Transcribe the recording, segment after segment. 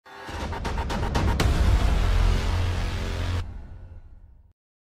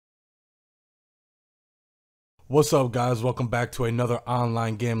What's up, guys? Welcome back to another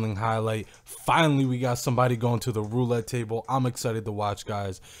online gambling highlight. Finally, we got somebody going to the roulette table. I'm excited to watch,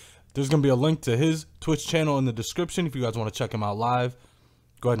 guys. There's going to be a link to his Twitch channel in the description if you guys want to check him out live.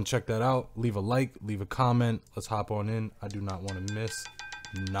 Go ahead and check that out. Leave a like, leave a comment. Let's hop on in. I do not want to miss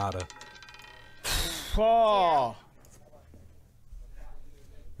nada. Oh.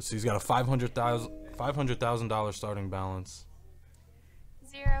 Let's see, he's got a $500,000 starting balance.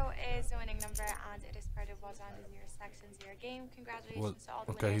 0 is the winning number, and it is part of what's on the 0 section 0 game. Congratulations to all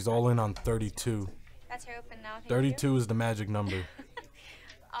the Okay, winners. he's all in on 32. That's your open now. Thank 32 you. is the magic number.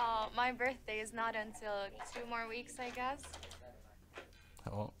 My birthday is not until 2 more weeks, I guess.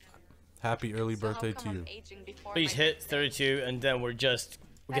 Oh, happy early birthday to you. Please hit 32 and then we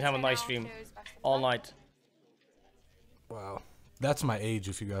can have a nice stream all night. Wow. That's my age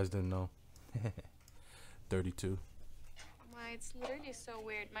if you guys didn't know. 32. It's literally so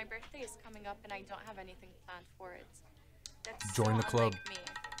weird. My birthday is coming up and I don't have anything planned for it. That's Join so the club. unlike me.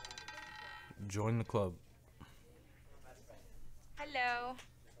 Join the club. Hello.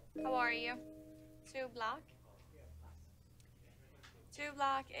 How are you? 2 black. 2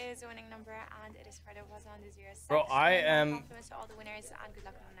 black is the winning number, and it is part of what's on the 0 section. Bro, I am. Compliments to all the winners and good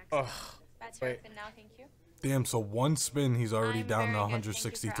luck on the next Ugh. one. That's your open now. Thank you. Damn, so one spin, he's already I'm down to very good, thank you for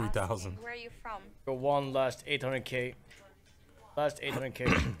 163,000. asking. Where are you from? Go one last 800k. Last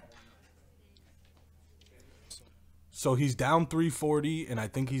 800k. So he's down 340, and I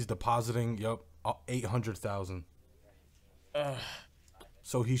think he's depositing, 800,000.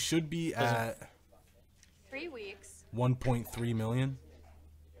 So he should be at 3 weeks. 1.3 million.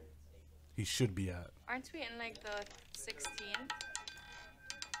 He should be at. Aren't we in like the 16?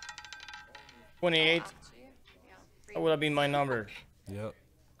 28. Actually, yeah. What would have been my number? Yep.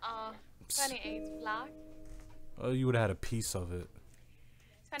 28 black. Oh, you would have had a piece of it.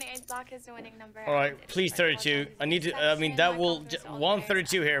 28 black is the winning number. All right, please 32. I need to. I mean, that will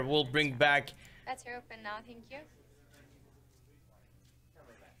 132 here will bring back. That's your open now. Thank you.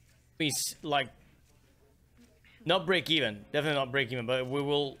 Please, like, not break even. Definitely not break even, but we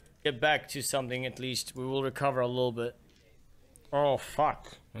will get back to something at least. We will recover a little bit. Oh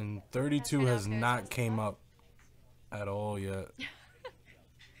fuck. And 32 has not came up at all yet.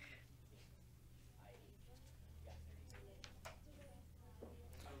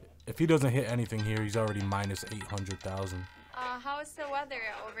 If he doesn't hit anything here, he's already minus 800,000. How is the weather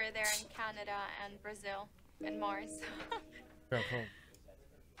over there in Canada and Brazil and Mars?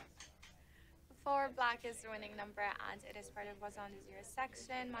 4 black is the winning number, and it is part of what's on the 0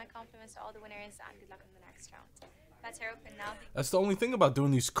 section. My compliments to all the winners, and good luck in the next round. That's your open now. That's the only thing about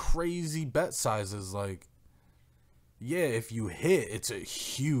doing these crazy bet sizes. Like, yeah, if you hit, it's a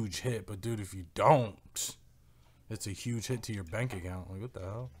huge hit. But, dude, if you don't, it's a huge hit to your bank account. Like, what the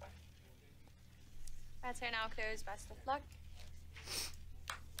hell? That's now closed. Best of luck.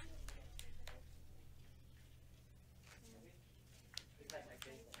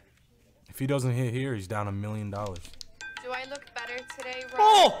 If he doesn't hit here, he's down $1 million. Do I look better today, Rob?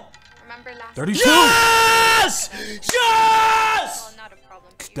 Oh! Remember last 32! Yes! Yes! Oh, not a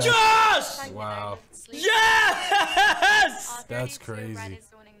problem. Yes! Wow. Yes! That's 32 crazy. red is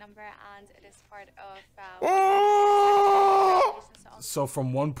the winning number, and it is part of. Oh! So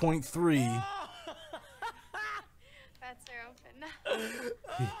from 1.3, That's your open.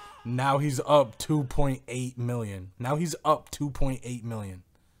 now he's up 2.8 million. Now he's up 2.8 million.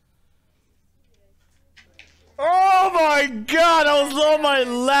 Oh my god, I was on my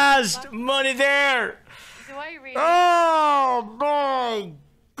last money there. Do I read? Oh my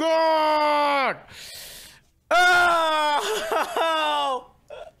god. Oh.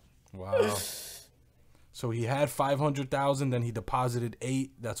 Wow. So he had 500,000, then he deposited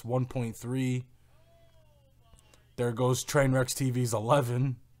 8. That's 1.3. There goes Trainwreck's TV's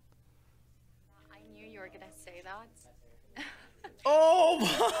 11. I knew you were gonna say that. Oh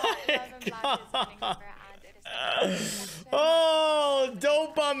my 11 black is the winning number, and it is. Oh,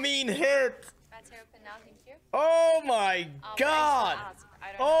 dopamine hit. That's your open now. Thank you. Oh my god.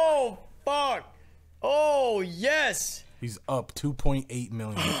 I don't know. Oh fuck. Oh yes. He's up 2.8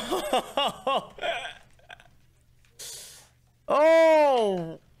 million.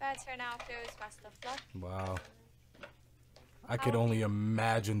 Oh. That's her now closed. Best of luck. Wow. I could only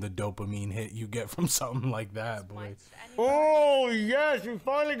imagine the dopamine hit you get from something like that, boy. Oh yes, we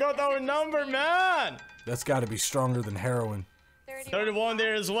finally got our number, man. That's got to be stronger than heroin. 31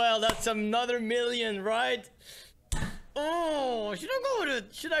 there as well. That's another million, right? Oh, should I go with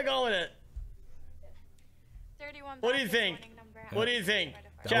it? Should I go with it? 31 What do you think? What do you think?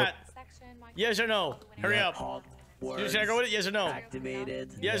 Chat. Yes or no? Hurry up. Should I go with it? Yes or no?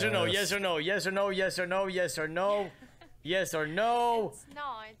 Activated. Yes or no? Yes or no? Yes or no? Yes or no? Yes or no? Yes or no? It's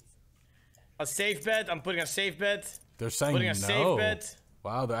not. A safe bet. I'm putting a safe bet. They're saying Putting a no. safe bet.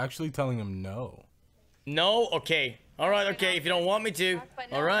 Wow, they're actually telling him no. No? Okay. All right, okay. If you don't want me to.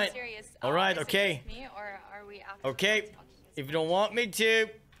 But no, All I'm right. serious. All right, Is it okay. just me, or are we actually Okay. talking? If you don't want me to.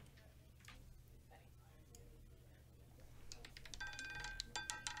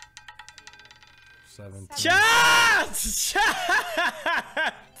 17. Shots!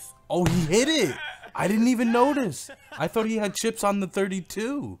 Oh, he hit it. I didn't even notice. I thought he had chips on the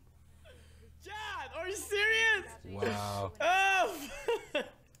 32. Chad, are you serious? Wow. Oh,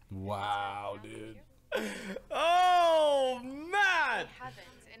 Wow, dude. oh man! I haven't.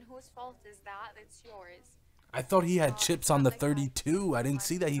 And whose fault is that? It's yours. I thought he had chips on the 32. I didn't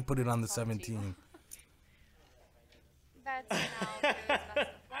see that he put it on the 17. That's now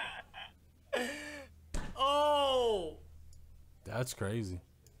good. Oh! That's crazy.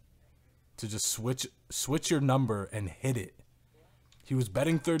 To just switch your number and hit it. He was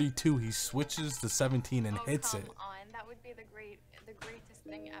betting 32. He switches to 17 and hits it. Come on, that would be the greatest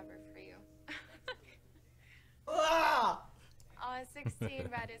thing ever for you. Ah! 16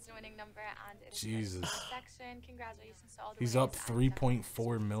 red is the winning number, and it is Jesus. section. Congratulations to all the He's winners up and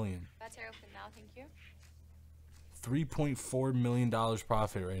 3.4 million. bets are open now. Thank you. $3.4 million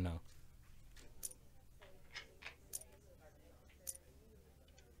profit right now.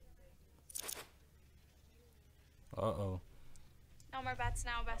 Uh-oh. No more bets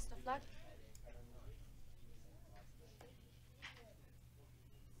now. Best of luck.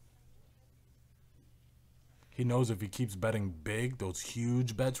 He knows if he keeps betting big, those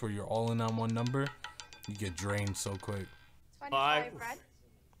huge bets where you're all in on one number, you get drained so quick. 25 red.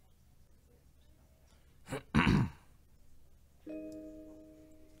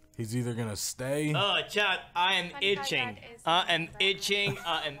 He's either gonna stay. Oh, chat, I am 25 itching. red is I the am number. itching.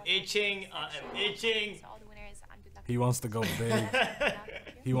 I am itching. I am itching. To all the winners and good luck. He wants to go big.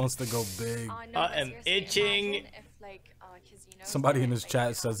 He wants to go big. No, I but am seriously, itching. imagine if, like, casinos Somebody in had, his like,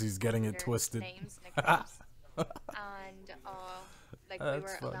 chat says he's getting it their twisted. names, nicknames, and like we That's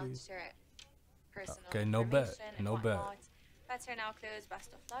were funny. allowed to share personal Okay, no bet. information and No bet. whatnot. Bets are now closed. Best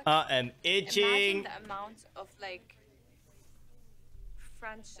of luck. I am itching. Imagine the amount of like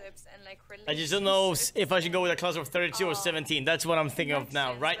friendships and like relationships. I just don't know if I should go with a class of 32 or Oh. 17. That's what I'm thinking of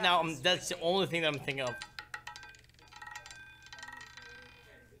now. Connections, Right now, that is that's the tricky. only thing that I'm thinking of.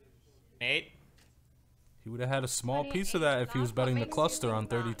 8. He would have had a small 28 piece of that if he was what betting the makes you cluster think on that?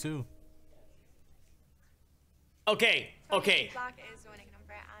 32. Okay, okay. Black is the winning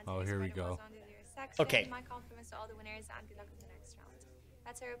number, and Oh, it is here we part of go. what's on the zero section. Okay. My compliments to all the winners, and good luck in the next round.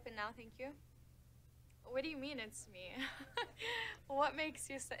 Bets are open now. Thank you. What do you mean it's me? What makes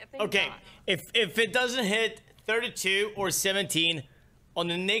you think Okay, that? if it doesn't hit 32 or 17 on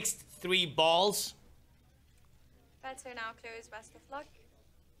the next 3 balls, Bets are now closed. Best of luck.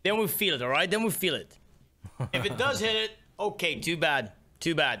 then we feel it, all right? Then we feel it. If it does hit it, okay, too bad.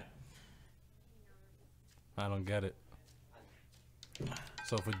 Too bad. I don't get it.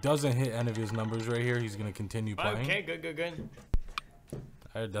 So if it doesn't hit any of his numbers right here, he's gonna continue playing. Okay, good, good, good.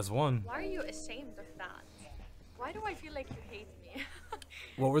 Alright, that's one. Why are you ashamed of that? Why do I feel like you hate me?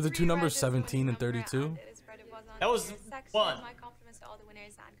 What were the two Three numbers, red is the winning 17 and number, 32? and it is part of what's on That the was zero section. one. My compliments to all the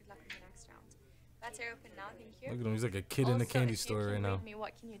winners, and good luck in the next round. Bets are open now. Thank you. Look at him, he's like a kid in the Also, candy if you store can right now. read me,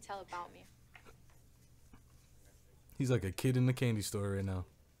 what can you tell about me? He's like a kid in the candy store right now.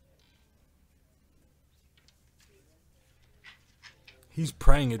 He's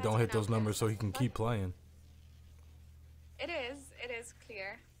praying it don't hit those numbers so he can keep playing. It is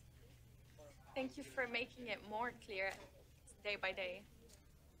clear. Thank you for making it more clear day by day.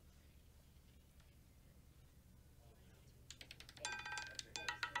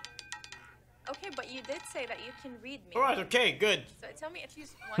 Okay, but you did say that you can read me. All right, okay, good. So tell me at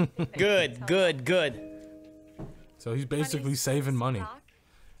least one thing. that you Good, can tell good, about good. So he's basically 26 saving money. black.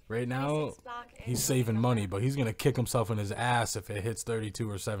 Right now, 26 black he's is saving number. money, but he's going to kick himself in his ass if it hits 32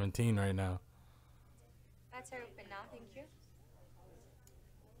 or 17 right now. Bets are open now. Thank you.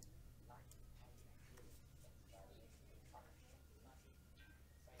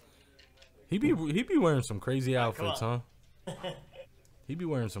 He be wearing some crazy come outfits, huh? He be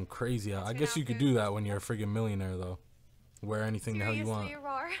wearing some crazy I guess you could do that when you're a friggin' millionaire, though. Wear anything the hell you want. Seriously,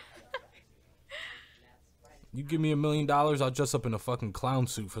 Rar? You give me $1 million, I'll dress up in a fucking clown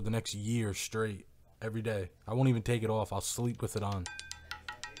suit for the next year straight. Every day. I won't even take it off. I'll sleep with it on.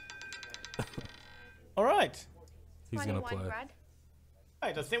 All right. He's gonna 21 play. red. All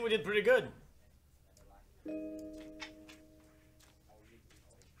right, I think we did pretty good.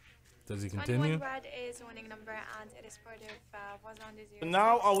 Does he 21 continue? red is winning number, and it is part of was on the 0 So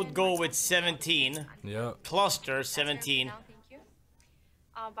now I would section. go My with compliments 17. Yep. Cluster That's her 17. now, thank you.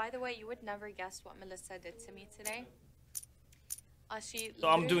 By the way, you would never guess what Melissa did to me today. So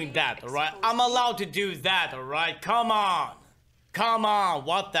I'm doing that, alright? exposed I'm me. allowed to do that, alright? Come on! Come on,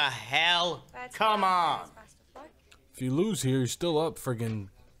 what the hell? That's Come her. on! Best of luck. If you lose here, you're still up friggin'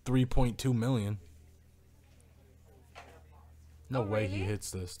 3.2 million. No Oh, way he really?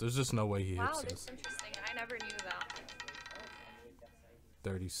 hits this. There's just no way he Wow, hits that's this. interesting. I never knew that.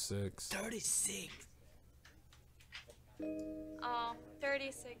 36. 36.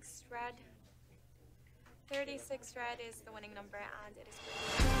 36 red. 36 red is the winning number, and it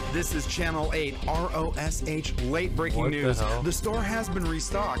is. This is Channel 8 ROSH late breaking What the news. hell? The store has been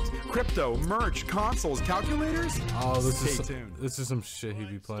restocked. Crypto, merch, consoles, calculators. Oh, Stay tuned. this is some shit he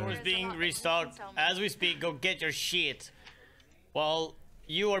be Store playing. is being restocked as we speak. Go get your shit. While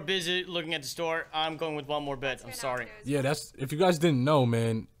you are busy looking at the store, I'm going with one more bet. I'm sorry. Yeah, that's if you guys didn't know,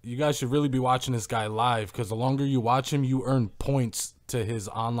 man, you guys should really be watching this guy live because the longer you watch him, you earn points to his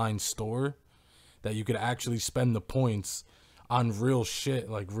online store that you could actually spend the points on real shit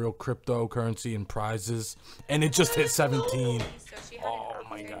like real cryptocurrency and prizes, and it just hit 17. So she had Oh an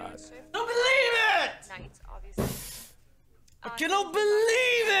my afternoon God. shift, Don't believe it! night, obviously. I cannot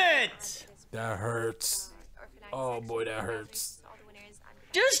believe it! That hurts. Oh, boy, that hurts.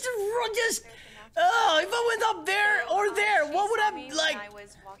 Just, oh, if I went up there or there, what would I, like,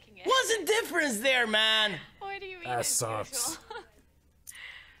 what's the difference there, man? What do you mean? That as sucks. usual?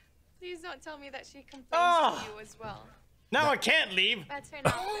 Please don't tell me that she complains Oh. to you as well. Now I can't leave. That's her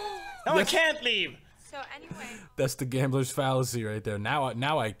now. Now I can't leave. So anyway, That's the gambler's fallacy right there. Now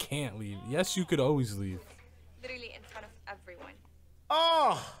I can't leave. Yes, you could always leave. literally in front of everyone.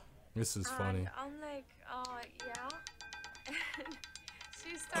 Oh, This is funny. And I'm like, yeah.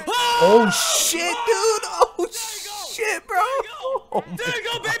 She started. Oh shit, dude! Oh shit, bro! Oh there you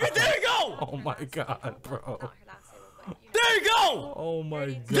go, baby, there you go! Oh my god, bro! Not her last name, but you There you go! Oh my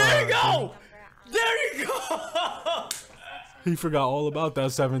god! There you go! number and There you go! He forgot all about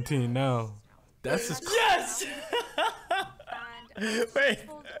that 17 now. That's just Yes! and Wait. she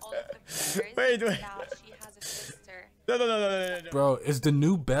told all of the players Wait. that she has a sister. No. bro. Is the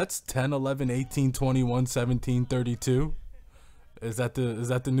new bets 10, 11, 18, 21, 17, 32? Is that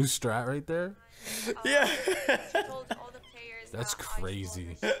the new strat right there? Yeah. She told all the players That's that I stole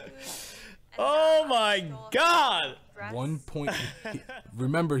crazy. her shoes and Oh that I my stole her god! dress. 1 point.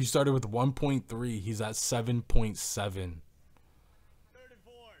 Remember, he started with 1.3. He's at 7.7.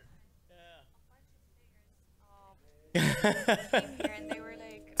 Came here and they were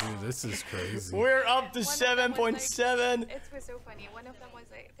like, Dude, this is crazy. We're up to one of them was 7.7. like- it was so funny. One of them was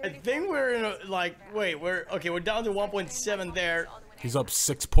like, I think we're in a, like, wait, we're down to 1.7 there. He's up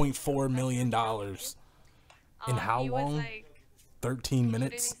 6.4 million dollars in how he was long? like, 13 he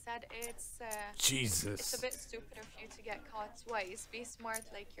minutes. literally said it's a Jesus. bit stupid of you to get caught twice. Be smart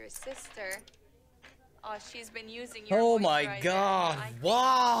like your sister. She's been using your Oh my moisturizer, god! and I think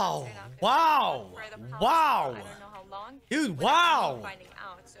Wow! it's enough Wow! for the past, Wow! I don't know how long. Dude, without wow! me finding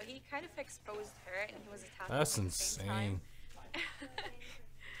out. So he kind of exposed her, and he was attacking That's me at the same time. insane.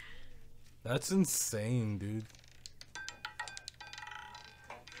 That's insane, dude.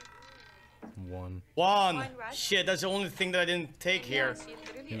 One. One. One rush. Shit, that's the only thing that I didn't take here. Yeah, she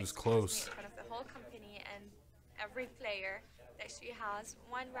literally He was exposed close. me in front of the whole company and every player that she has.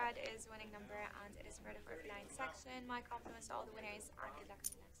 One red is winning number, and it is part of her blind section. My compliments to all the winners, and good luck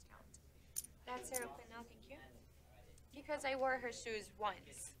in the next round. That's her open now, thank you. Because I wore her shoes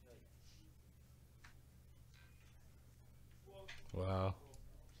once. Wow.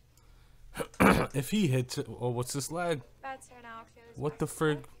 If he hits it, oh, what's this lag? That's her now. Close What the back.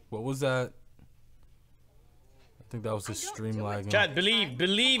 frig? What was that? I think that was the I don't stream do it. lagging. Chat,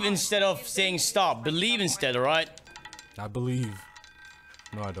 believe instead of saying stop. Believe instead, alright? I believe.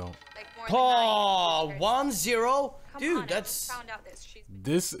 No, I don't. Like more than Oh, 90%. 1-0? Come Dude, on, I just that's... found out that she's been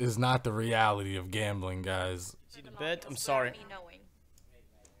This is not the reality of gambling, guys. See the bet? I'm sorry. Me knowing.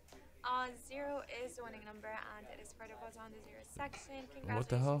 0 is the winning number, and it is part of what's on the 0 section. Congratulations What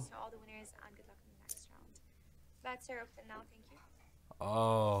the hell? to all the winners, and good luck in the next round. Bets are open now, thank you.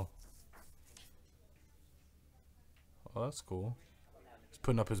 Oh. Oh, that's cool. He's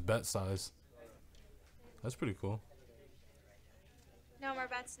putting up his bet size. That's pretty cool. No more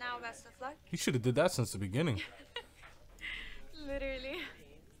bets now, best of luck. He should have did that since the beginning. Literally.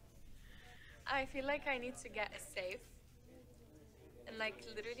 I feel like I need to get a safe. And like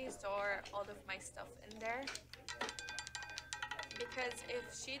literally store all of my stuff in there. Because if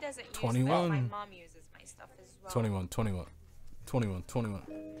she doesn't use 21. it, my mom uses my stuff as well. 21, 21, 21, 21.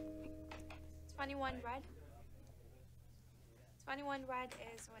 21 red. 21 red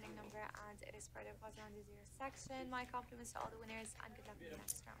is winning number, and it is part of what's around the 0 section. My compliments to all the winners, and good luck in the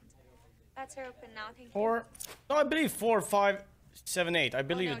next round. That's her open now. Thank you. Four. No, I believe 4, 5, 7, 8. I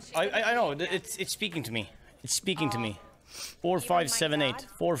believe no, it. she I know. didn't. It's speaking to me. It's speaking to me. 4, Even 5, my 7, 8. dad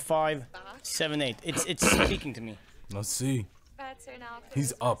 4, 5, is back. 7, 8. It's speaking to me. Let's see. Bets are now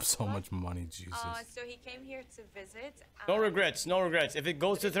He's closed. up Best so of luck. much money, Jesus. So he came here to visit. No regrets. No regrets. If it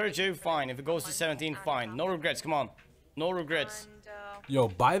goes to 32, fine. If it goes to 17, fine. No regrets. Come on. No regrets. And, Yo,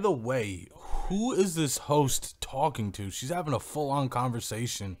 by the way, who is this host talking to? She's having a full-on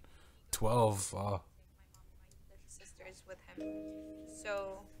conversation. 12. little sisters with him.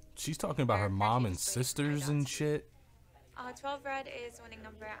 So She's talking about her mom and sisters and shit. 12 red is winning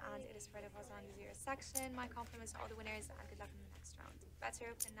number, and it is part of what's on the 0 section. My compliments to all the winners, and good luck in the next round. Bets are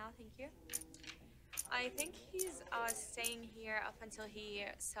open now. Thank you. I think he's staying here up until he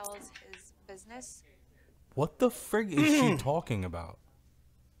sells his business. What the frig is she talking about?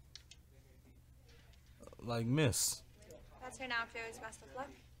 Like, miss. Bets are now closed. Best of luck.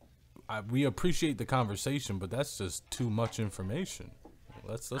 We appreciate the conversation, but that's just too much information.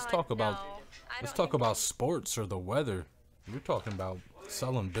 Let's talk about let's talk about sports or the weather. You're talking about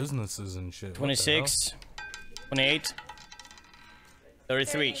selling businesses and shit. What the hell? 26, 28,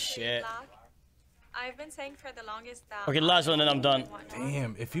 33. Shit. Black. I've been saying for the longest that. Okay, last one, then I'm done.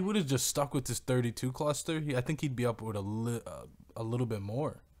 Damn, if he would have just stuck with this 32 cluster, I think he'd be up with a little bit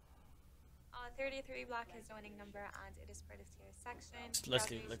more. 33 black is the winning number, and it is part of tier section. Let's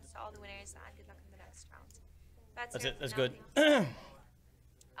do it. Congratulations to all the winners, and good luck in the next round. That's are it. That's now. good.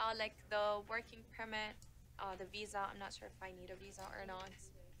 Like the working permit, the visa. I'm not sure if I need a visa or not.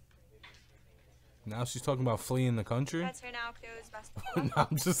 Now she's talking about fleeing the country. Bets are now closed. Best of No, luck.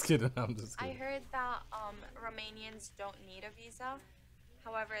 I'm just kidding. I'm just I kidding. heard that Romanians don't need a visa.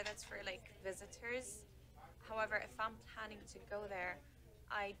 However, that's for like visitors. However, if I'm planning to go there,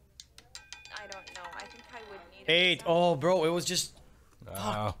 I don't know. I think I would need a 8. visa. Oh, bro, it was just.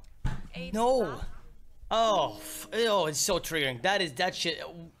 Wow. 8 No. black. Oh, it's so triggering. That shit.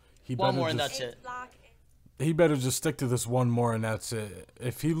 He One better more and just- that's 8 it. black. He better just stick to this one more and that's it.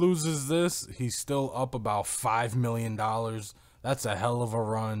 If he loses this, he's still up about $5 million. That's a hell of a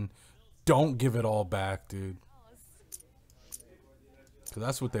run. Don't give it all back, dude. Because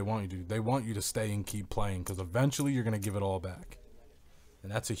that's what they want you to do. They want you to stay and keep playing because eventually you're going to give it all back.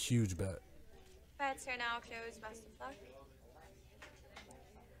 And that's a huge bet. Bets are now closed. Best of luck.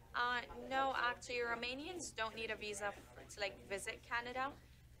 No, actually, Romanians don't need a visa to like visit Canada.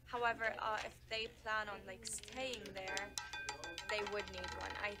 However, if they plan on like staying there, they would need one.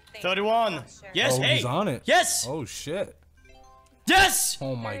 I think. 31. Not sure. Yes, Oh, hey. he's on it. Yes. Oh, shit. Yes.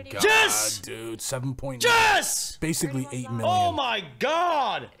 Oh, my 30. God, Yes! dude. 7.9. Yes. Basically 8 million. Oh my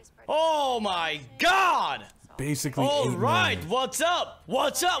God. Oh my God. Basically All 8 right. million. What's up?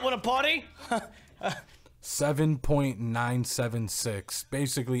 What's up? Want a party? 7.976.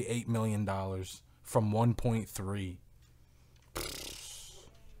 Basically $8 million from 1.3.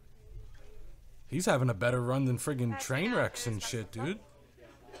 He's having a better run than friggin' train wrecks and shit, dude.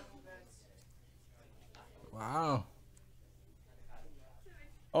 Wow.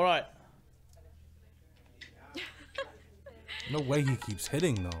 All right. No way he keeps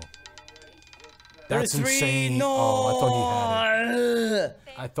hitting, though. That's 33. insane. No. Oh, I thought he had it.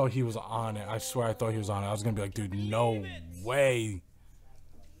 I thought he was on it. I swear I thought he was on it. I was going to be like, dude, no way.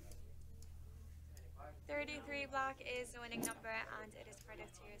 33 black is the winning number, and it is part of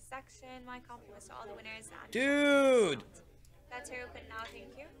tier section. My compliments to all the winners. And Dude. Bets are open now. Thank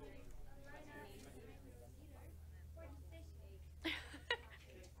you.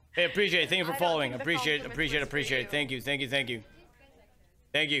 Hey, appreciate it. Thank you for I don't following. think the Appreciate it. compliment Appreciate it. was for Appreciate you. it. Thank you. Thank you. Thank you.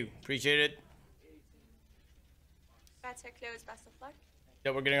 Thank you. Appreciate it. Bets are closed. Best of luck.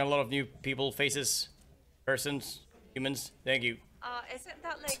 Yeah, we're getting a lot of new people, faces, persons, humans. Thank you. Isn't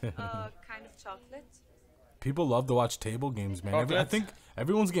that like a kind of chocolate? People love to watch table games, man. I Chocolate? think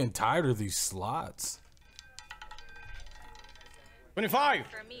everyone's getting tired of these slots. 25.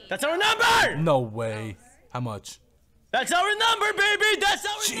 For me. That's our number. No way. How much? That's our number, baby. That's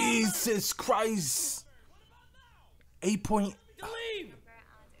our number. Jesus Christ. 8 point. To leave.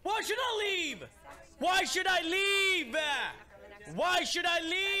 Why should I leave? Why should I leave? Why should I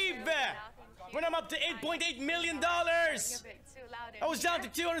leave? When I'm up to $8.8 million. I was down to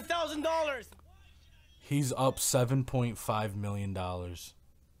 $200,000. He's up $7.5 million.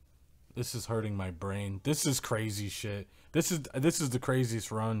 This is hurting my brain. This is crazy shit. This is the craziest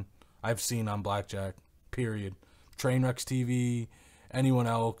run I've seen on blackjack. Period. Trainwrecks TV, anyone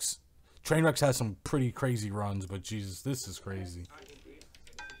else. Trainwrecks has some pretty crazy runs, but Jesus, this is crazy.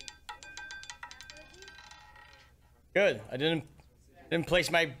 Good. I didn't place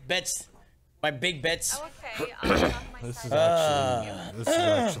my bets, my big bets. Oh, okay. I'll lock my This is side. this is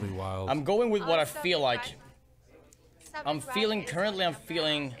actually wild. I'm going with what I Also, feel like. seven I'm red feeling is currently. I'm winning number,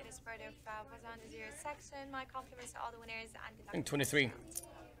 feeling. and it is part of what's on the zero section. My compliments to all the winners and good luck. I think 23.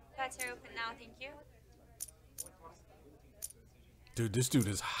 Bets are open now. Thank you. Dude, this dude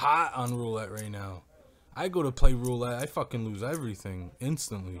is hot on roulette right now. I go to play roulette, I fucking lose everything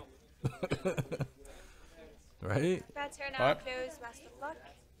instantly. Right? Bets are now Alright. closed. Best of luck.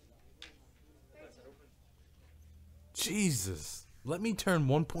 Jesus. Let me turn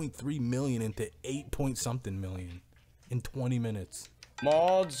 1.3 million into 8 point something million in 20 minutes.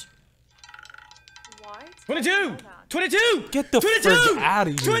 Mods. What? 22. 22. Get the 22! frick out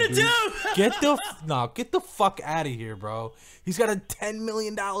of here. 22. Dude. Get the fuck out of here, bro. He's got a $10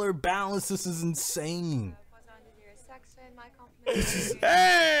 million balance. This is insane. What's on the zero section? My compliments.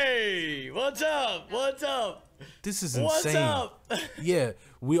 Hey, what's up? What's up? This is What's insane. up? Yeah,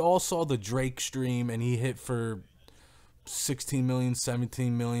 we all saw the Drake stream and he hit for 16 million,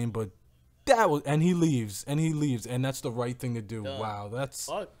 17 million, but that was, and he leaves, and that's the right thing to do. Wow, that's,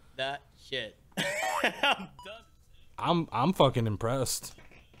 Fuck that shit. I'm done. I'm fucking impressed.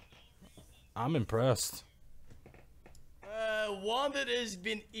 I'm impressed. One that has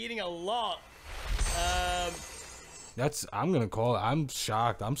been eating a lot. I'm gonna call it. I'm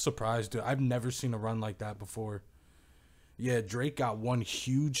shocked. I'm surprised, dude. I've never seen a run like that before. Yeah, Drake got one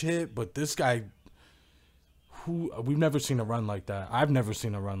huge hit, but this guy, we've never seen a run like that. I've never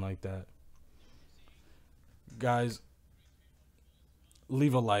seen a run like that. Guys,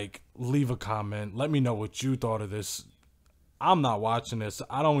 leave a like, leave a comment. Let me know what you thought of this. I'm not watching this.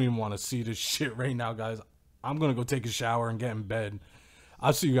 I don't even want to see this shit right now, guys. I'm gonna go take a shower and get in bed.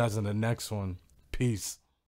 I'll see you guys in the next one. Peace.